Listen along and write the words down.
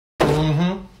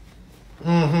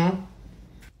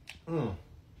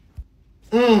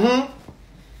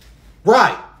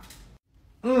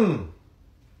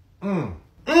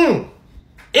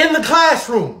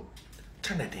classroom.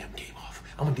 Turn that damn game off.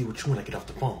 I'm gonna deal with you when I get off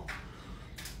the phone.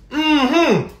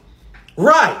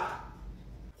 Right.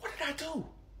 What did I do?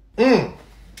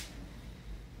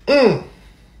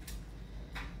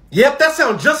 Yep, that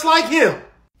sounds just like him.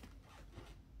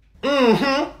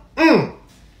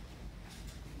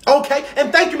 Okay,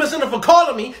 and thank you, Miss Linda, for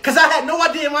calling me, because I had no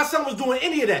idea my son was doing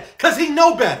any of that, because he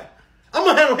know better. I'm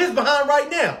going to handle his behind right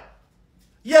now.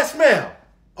 Yes, ma'am.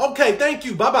 Okay, thank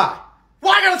you. Bye-bye.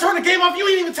 Why I got to turn the game off? You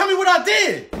ain't even tell me what I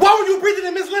did. Why were you breathing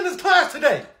in Miss Linda's class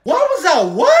today? Why was I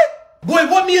what? Boy,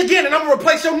 what me again, and I'm going to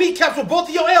replace your kneecaps with both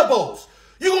of your elbows.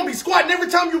 You're going to be squatting every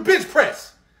time you bench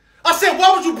press. I said,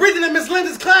 why was you breathing in Miss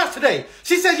Linda's class today?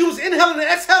 She said you was inhaling and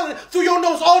exhaling through your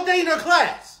nose all day in her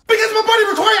class. Because my body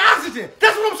requires oxygen.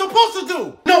 That's what I'm supposed to do.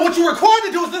 No, what you're required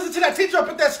to do is listen to that teacher up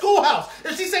at that schoolhouse.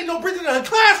 If she say no breathing in her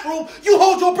classroom, you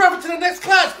hold your breath until the next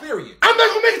class period. I'm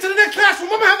not gonna make it to the next classroom.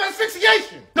 I'm gonna have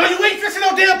asphyxiation. No, you ain't fixing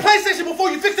no damn PlayStation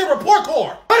before you fix that report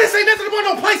card. I didn't say nothing about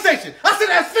no PlayStation. I said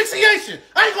asphyxiation.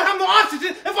 I ain't gonna have no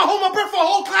oxygen if I hold my breath for a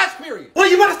whole class period. Well,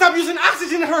 you better stop using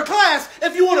oxygen in her class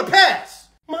if you want to pass.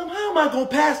 Mom, how am I gonna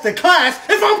pass the class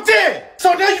if I'm dead?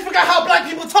 So now you forgot how black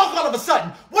people talk all of a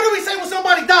sudden. What do we say when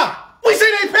somebody dies? We say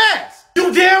they pass.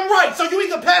 You damn right. So you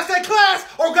either pass that class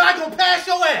or God gonna pass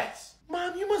your ass.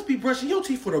 Mom, you must be brushing your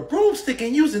teeth with a broomstick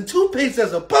and using toothpaste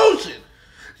as a potion.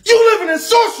 You living in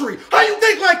sorcery. How you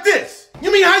think like this?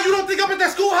 You mean how you don't think up at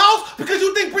that schoolhouse because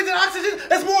you think breathing oxygen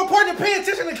is more important than paying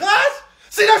attention in class?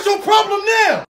 See, that's your problem now.